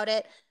talking about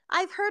it,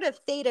 I've heard of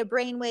theta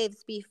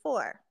brainwaves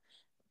before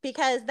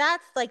because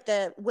that's like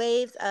the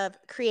waves of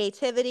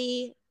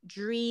creativity,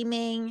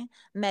 dreaming,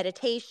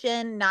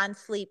 meditation, non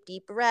sleep,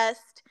 deep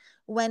rest.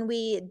 When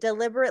we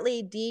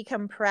deliberately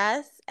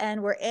decompress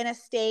and we're in a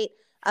state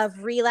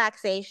of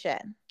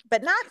relaxation,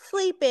 but not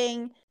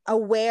sleeping,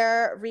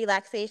 aware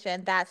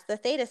relaxation, that's the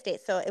theta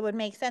state. So it would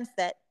make sense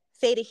that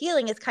theta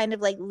healing is kind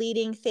of like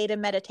leading theta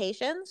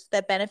meditations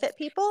that benefit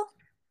people.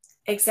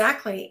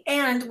 Exactly.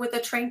 And with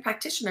a trained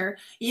practitioner,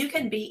 you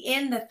can be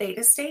in the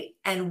theta state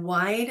and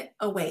wide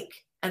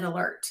awake and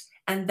alert.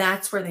 And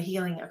that's where the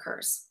healing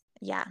occurs.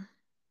 Yeah.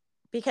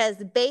 Because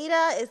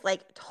beta is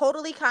like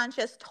totally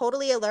conscious,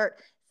 totally alert,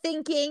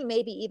 thinking,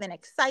 maybe even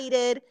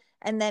excited.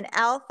 And then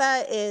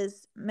alpha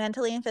is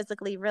mentally and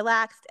physically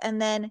relaxed.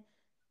 And then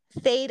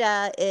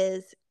theta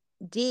is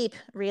deep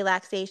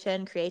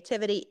relaxation,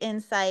 creativity,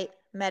 insight,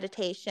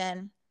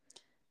 meditation.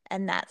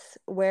 And that's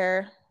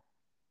where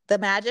the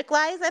magic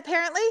lies,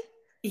 apparently.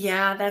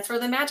 Yeah, that's where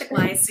the magic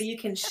lies. So you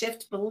can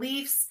shift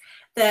beliefs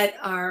that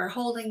are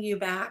holding you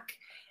back.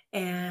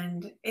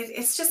 And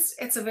it's just,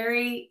 it's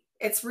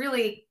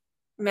really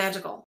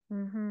magical.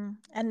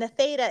 And the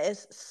theta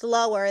is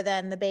slower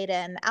than the beta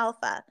and the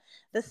alpha.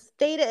 The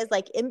theta is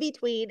like in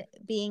between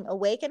being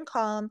awake and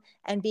calm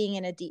and being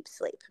in a deep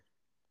sleep.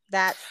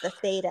 That's the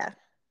theta.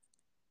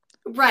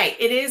 Right.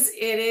 It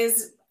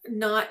is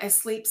not a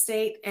sleep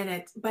state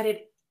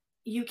but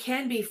you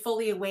can be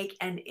fully awake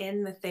and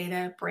in the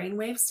theta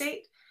brainwave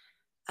state,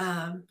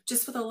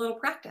 just with a little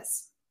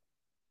practice.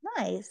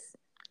 Nice.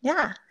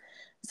 Yeah.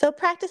 So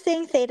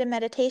practicing theta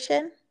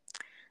meditation,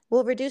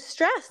 will reduce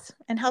stress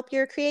and help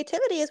your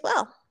creativity as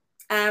well.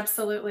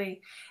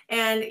 Absolutely.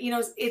 And,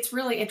 it's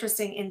really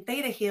interesting. In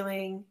theta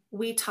healing,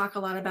 we talk a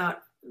lot about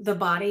the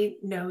body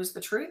knows the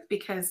truth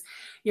because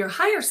your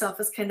higher self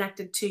is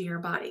connected to your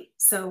body.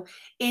 So,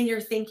 in your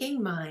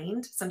thinking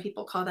mind, some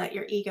people call that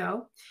your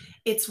ego,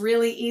 it's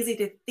really easy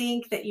to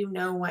think that you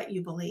know what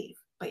you believe,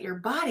 but your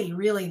body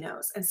really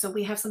knows. And so,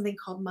 we have something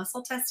called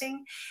muscle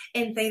testing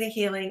in theta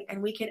healing,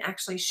 and we can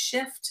actually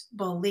shift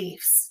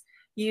beliefs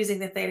using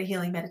the theta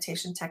healing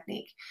meditation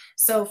technique.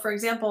 So, for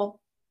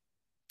example,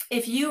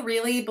 if you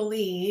really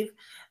believe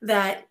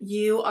that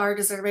you are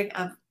deserving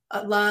of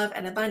love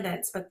and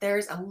abundance, but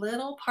there's a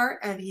little part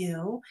of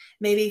you,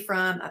 maybe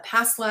from a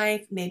past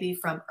life, maybe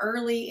from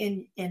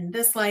early in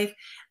this life,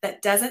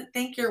 that doesn't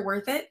think you're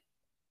worth it,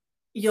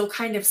 you'll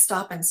kind of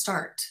stop and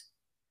start.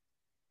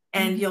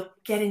 And Mm-hmm. you'll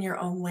get in your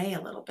own way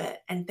a little bit.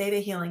 And theta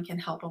healing can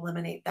help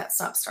eliminate that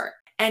stop start.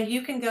 And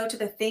you can go to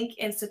the Think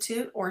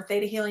Institute or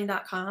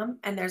thetahealing.com,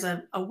 and there's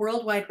a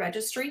worldwide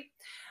registry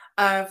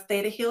of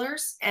theta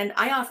healers. And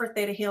I offer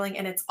theta healing,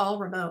 and it's all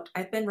remote.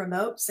 I've been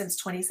remote since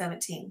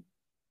 2017.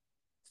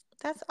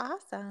 That's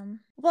awesome.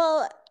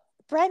 Well,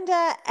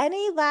 Brenda,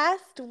 any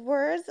last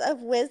words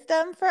of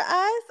wisdom for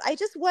us? I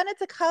just wanted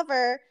to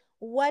cover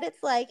what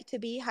it's like to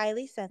be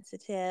highly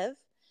sensitive,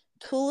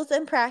 tools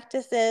and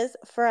practices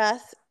for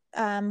us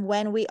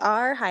when we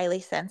are highly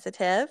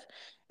sensitive.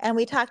 And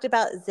we talked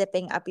about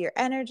zipping up your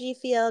energy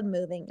field,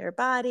 moving your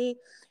body,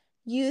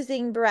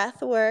 using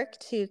breath work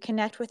to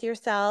connect with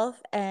yourself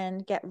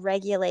and get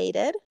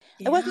regulated.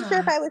 I wasn't sure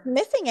if Yeah. I was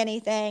missing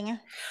anything.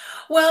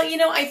 Well,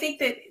 I think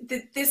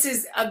that this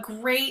is a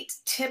great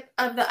tip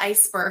of the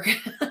iceberg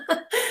Yeah.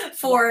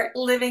 for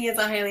living as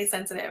a highly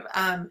sensitive.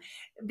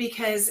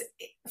 Because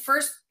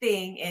first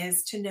thing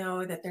is to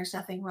know that there's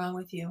nothing wrong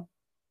with you,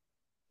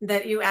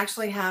 that you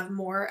actually have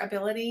more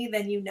ability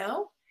than you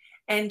know,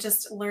 and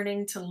just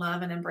learning to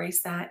love and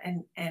embrace that,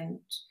 and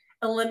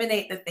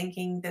eliminate the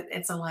thinking that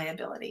it's a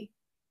liability.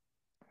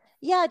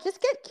 Yeah,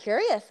 just get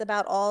curious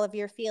about all of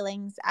your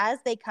feelings as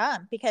they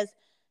come because,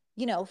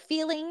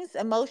 feelings,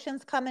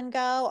 emotions come and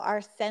go,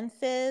 our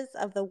senses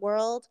of the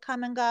world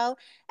come and go,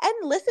 and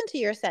listen to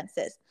your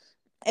senses.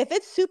 If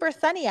it's super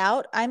sunny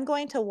out, I'm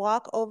going to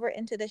walk over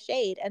into the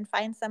shade and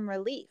find some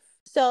relief.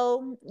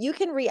 So you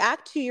can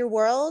react to your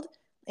world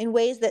in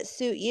ways that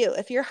suit you.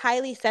 If you're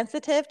highly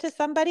sensitive to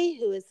somebody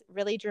who is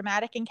really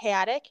dramatic and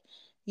chaotic,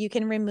 you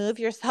can remove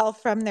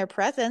yourself from their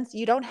presence.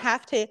 You don't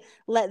have to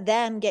let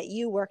them get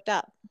you worked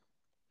up.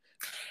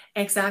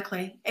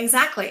 Exactly.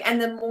 Exactly.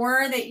 And the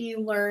more that you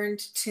learn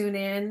to tune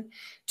in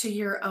to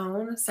your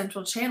own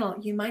central channel,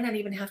 you might not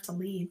even have to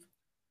leave.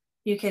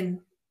 You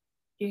can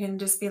you can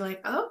just be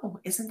like, "Oh,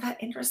 isn't that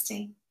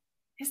interesting?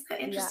 Isn't that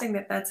Yeah. interesting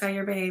that that's how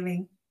you're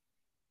behaving?"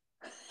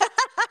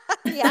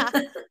 Yeah.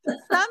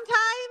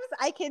 Sometimes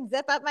I can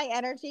zip up my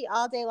energy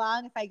all day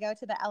long if I go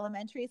to the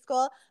elementary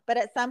school, but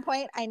at some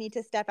point I need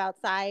to step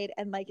outside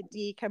and like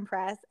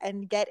decompress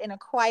and get in a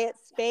quiet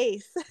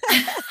space.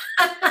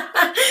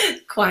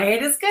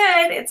 Quiet is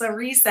good. It's a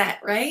reset,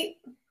 right?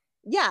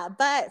 Yeah,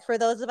 but for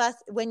those of us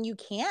when you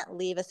can't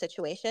leave a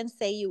situation,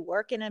 say you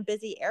work in a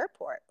busy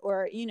airport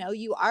or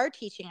you are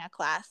teaching a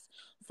class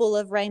full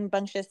of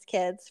rambunctious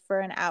kids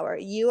for an hour.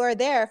 You are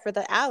there for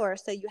the hour,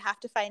 so you have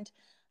to find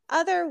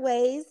other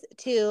ways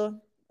to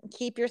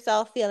keep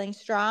yourself feeling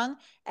strong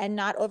and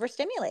not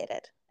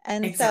overstimulated.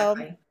 And so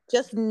Exactly.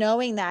 just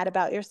knowing that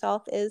about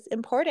yourself is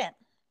important.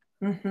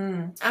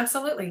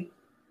 Absolutely.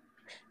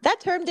 That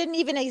term didn't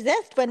even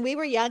exist when we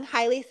were young,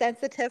 highly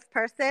sensitive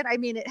person. I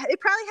mean, it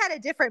probably had a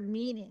different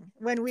meaning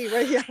when we were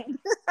young.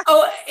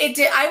 Oh, it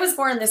did. I was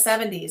born in the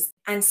 70s.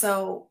 And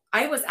so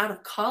I was out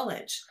of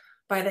college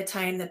by the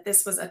time that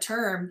this was a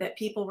term that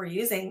people were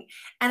using.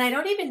 And I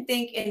don't even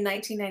think in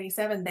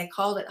 1997 they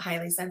called it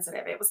highly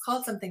sensitive. It was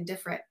called something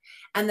different.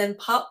 And then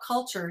pop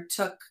culture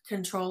took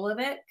control of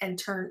it and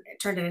turned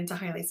it into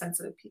highly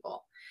sensitive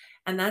people.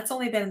 And that's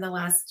only been in the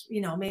last,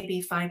 maybe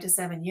 5 to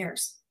 7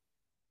 years.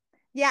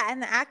 Yeah,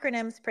 and the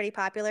acronym's pretty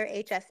popular,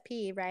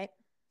 HSP, right?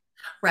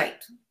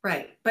 Right,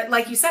 right. But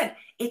like you said,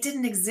 it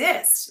didn't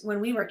exist when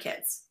we were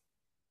kids.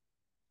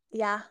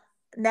 Yeah.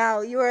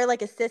 No, you were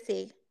like a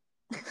sissy.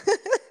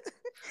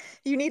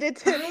 You needed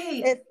to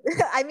Right. if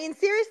I mean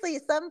seriously,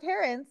 some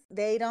parents,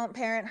 they don't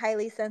parent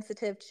highly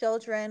sensitive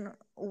children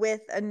with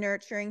a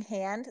nurturing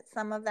hand,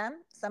 some of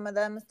them. Some of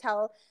them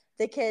tell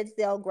the kids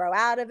they'll grow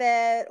out of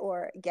it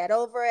or get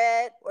over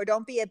it or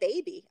don't be a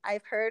baby.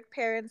 I've heard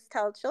parents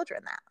tell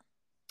children that.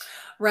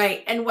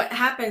 Right. And what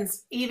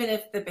happens, even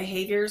if the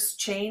behaviors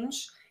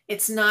change,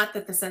 it's not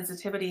that the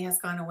sensitivity has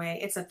gone away,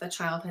 it's that the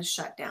child has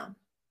shut down.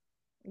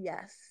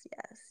 Yes,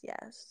 yes,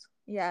 yes,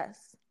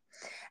 yes.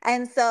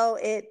 And so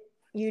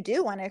you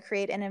do want to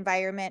create an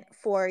environment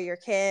for your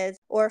kids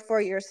or for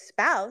your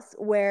spouse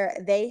where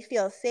they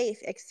feel safe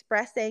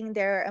expressing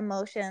their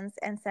emotions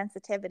and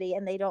sensitivity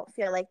and they don't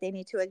feel like they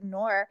need to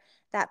ignore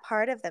that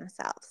part of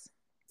themselves.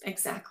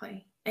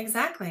 Exactly.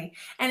 Exactly.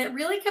 And it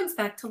really comes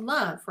back to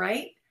love,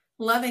 right?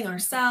 Loving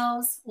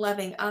ourselves,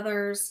 loving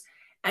others,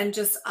 and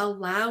just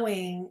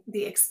allowing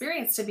the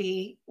experience to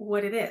be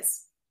what it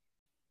is.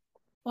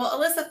 Well,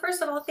 Alyssa,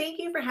 first of all, thank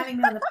you for having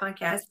me on the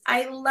podcast.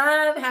 I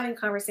love having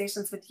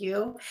conversations with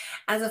you.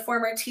 As a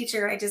former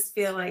teacher, I just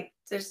feel like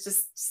there's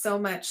just so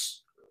much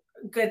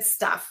good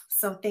stuff.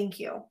 So thank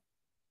you.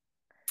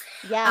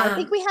 Yeah, I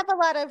think we have a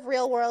lot of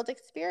real world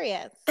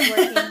experience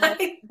working with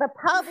the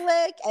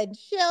public and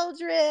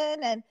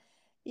children, and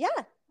yeah,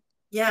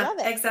 love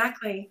it.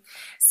 Exactly.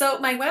 So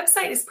my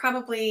website is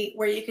probably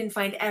where you can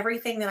find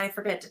everything that I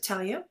forget to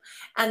tell you.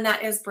 And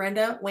that is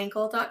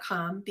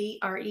brendawinkle.com,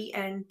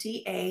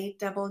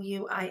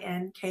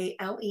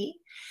 BRENDAWINKLE.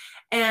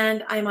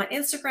 And I'm on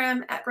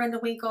Instagram at Brenda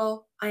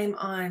Winkle. I'm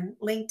on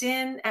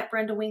LinkedIn at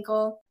Brenda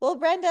Winkle. Well,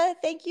 Brenda,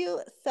 thank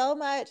you so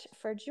much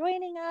for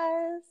joining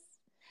us.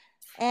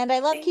 And I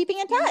love keeping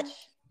in touch.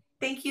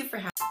 Thank you for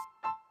having me.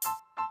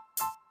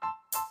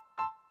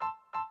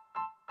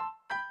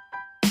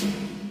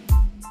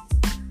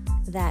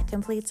 That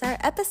completes our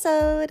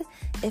episode.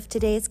 If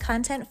today's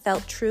content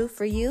felt true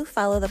for you,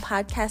 follow the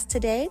podcast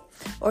today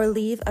or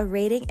leave a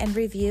rating and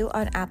review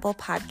on Apple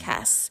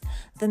Podcasts.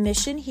 The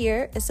mission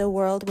here is a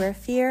world where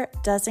fear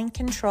doesn't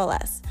control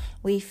us.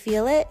 We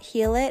feel it,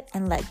 heal it,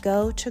 and let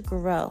go to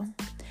grow.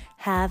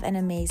 Have an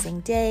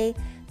amazing day.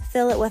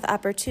 Fill it with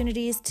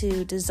opportunities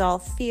to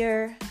dissolve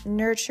fear,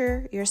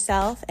 nurture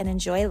yourself, and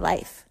enjoy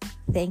life.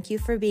 Thank you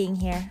for being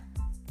here.